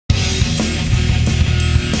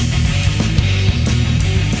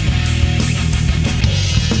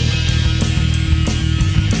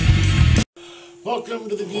Welcome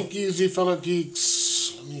to the Geek Easy, fellow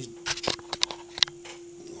geeks.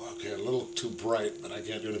 Okay, a little too bright, but I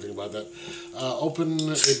can't do anything about that. Open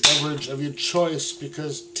a beverage of your choice,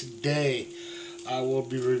 because today I will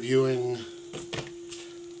be reviewing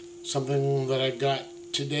something that I got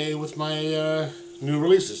today with my new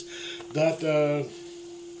releases. That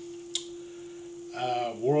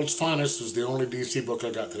World's Finest was the only DC book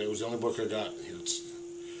I got today. It was the only book I got.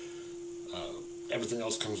 Everything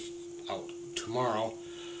else comes out tomorrow.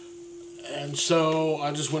 And so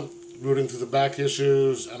I just went rooting through the back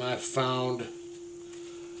issues, and I found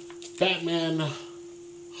Batman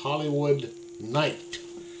Hollywood Night,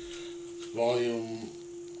 volume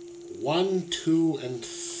 1, 2, and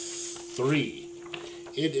 3.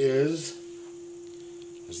 It is,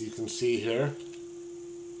 as you can see here,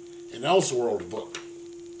 an Elseworld book.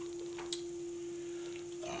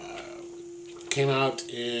 Came out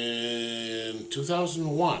in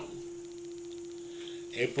 2001.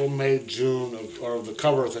 April, May, June of, or the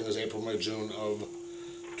cover thing is April, May, June of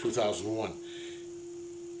 2001.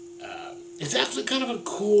 It's actually kind of a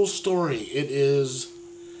cool story. It is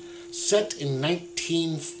set in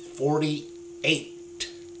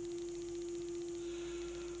 1948,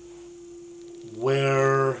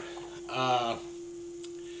 where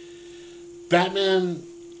Batman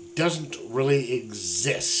doesn't really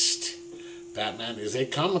exist. Batman is a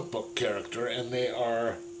comic book character, and they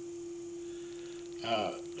are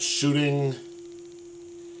shooting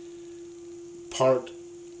part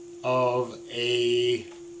of a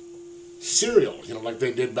serial, like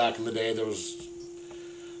they did back in the day. There was,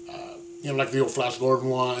 like the old Flash Gordon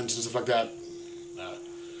ones and stuff like that.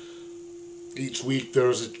 Each week there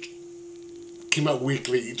was came out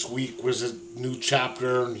weekly. Each week was a new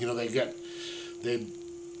chapter, and they'd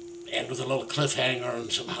end with a little cliffhanger,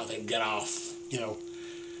 and somehow they'd get off,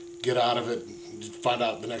 get out of it, and find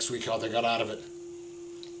out the next week how they got out of it.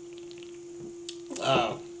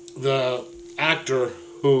 The actor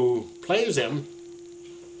who plays him,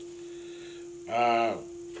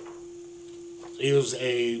 he was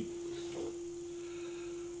a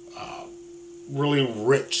really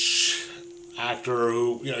rich actor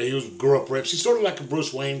who, he grew up rich. He's sort of like a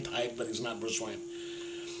Bruce Wayne type, but he's not Bruce Wayne.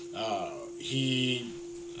 He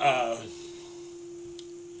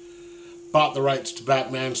bought the rights to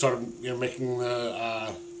Batman, started making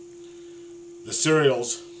the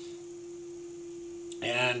serials,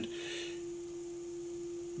 and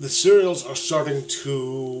the serials are starting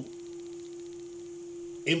to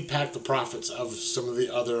impact the profits of some of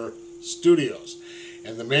the other studios.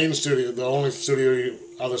 And the main studio, the only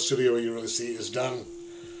other studio you really see is done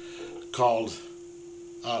called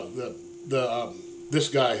this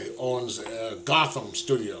guy owns Gotham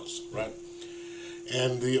Studios, right?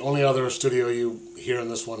 And the only other studio you hear in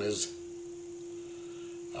this one is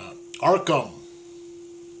Arkham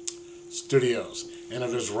Studios, and it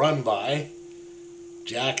is run by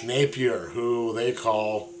Jack Napier, who they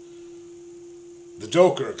call the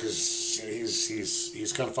Joker, because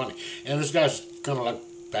he's kind of funny, and this guy's kind of like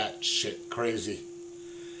batshit crazy,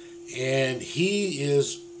 and he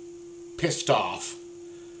is pissed off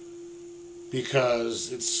because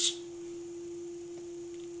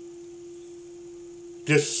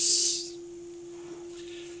this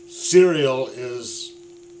serial is,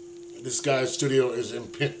 this guy's studio is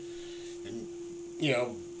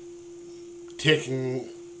taking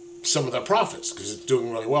some of their profits because it's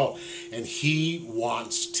doing really well, and he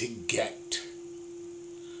wants to get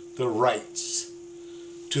the rights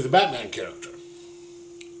to the Batman character.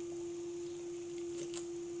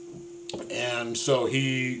 And so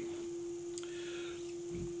he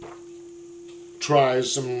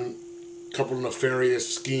tries couple nefarious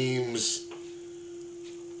schemes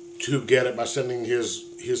to get it by sending his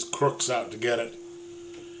crooks out to get it,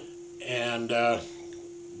 and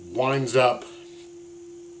winds up,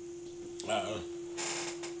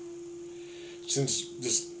 since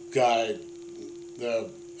this guy, the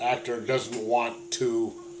actor, doesn't want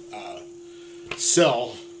to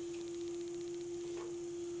sell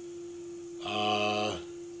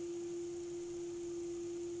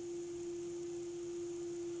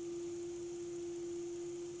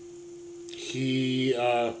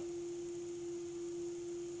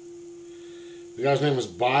the guy's name is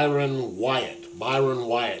Byron Wyatt. Byron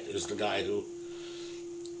Wyatt is the guy who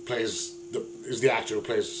is the actor who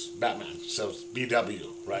plays Batman. So it's BW,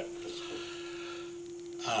 right?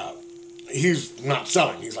 He's not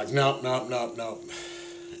selling. He's like, nope.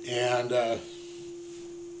 And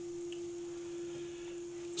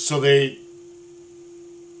so they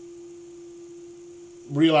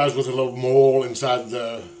realize with a little mole inside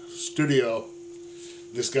the studio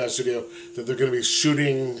this guy's studio, that they're going to be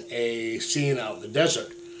shooting a scene out in the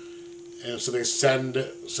desert. And so they send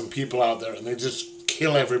some people out there and they just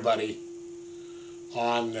kill everybody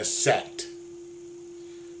on the set.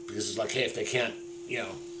 Because it's like, hey, if they can't,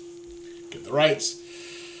 get the rights,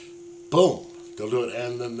 boom, they'll do it.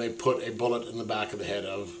 And then they put a bullet in the back of the head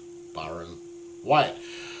of Byron Wyatt.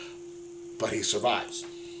 But he survives.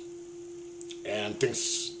 And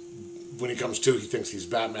thinks, when he comes to, he thinks he's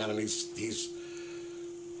Batman, and he's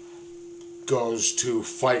goes to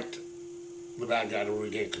fight the bad guy to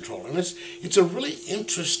regain control. And it's a really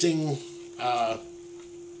interesting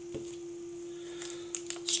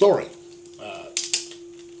story.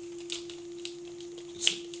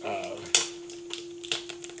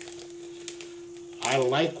 I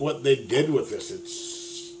like what they did with this.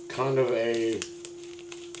 It's kind of a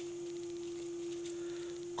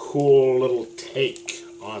cool little take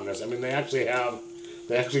on this. I mean, they actually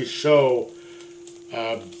show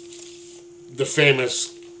the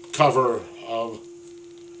famous cover of,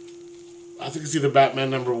 I think it's either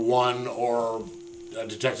Batman #1 or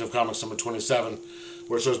Detective Comics #27,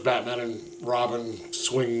 where it shows Batman and Robin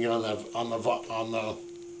swinging on the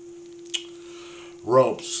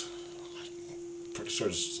ropes. Pretty sure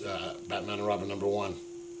it's Batman and Robin #1.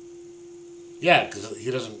 Yeah,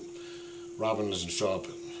 because Robin doesn't show up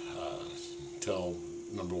till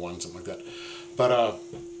 #1, something like that. But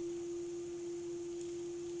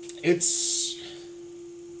it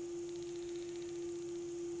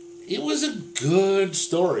was a good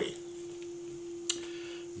story.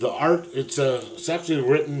 The art, it's actually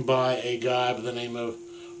written by a guy by the name of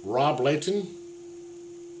Rob Layton.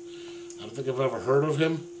 I don't think I've ever heard of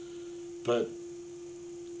him, but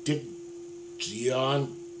Dick Giordano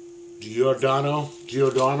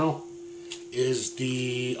is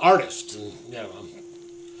the artist, and I'm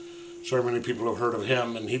sure many people have heard of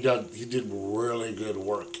him. And he did really good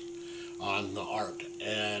work on the art.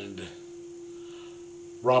 And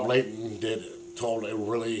Rob Layton told a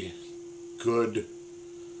really good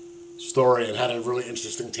story and had a really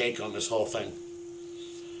interesting take on this whole thing.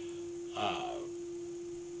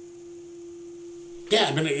 Yeah,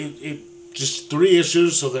 I mean, it just 3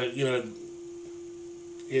 issues, so that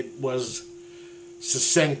it was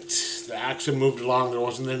succinct. The action moved along. There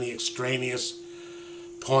wasn't any extraneous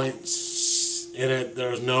points in it.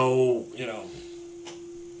 There was no,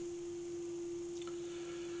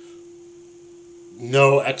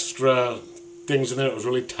 no extra things in there. It was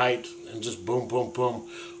really tight and just boom, boom, boom.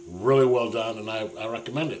 Really well done, and I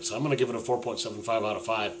recommend it. So I'm going to give it a 4.75 out of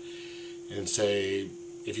 5 and say,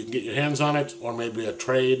 if you can get your hands on it, or maybe a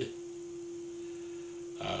trade,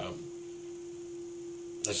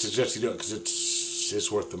 I suggest you do it, because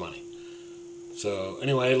it's worth the money. So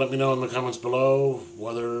anyway, let me know in the comments below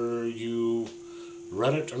whether you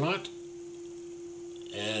read it or not,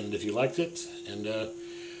 and if you liked it, and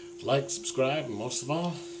like, subscribe, and most of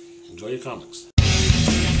all, enjoy your comics.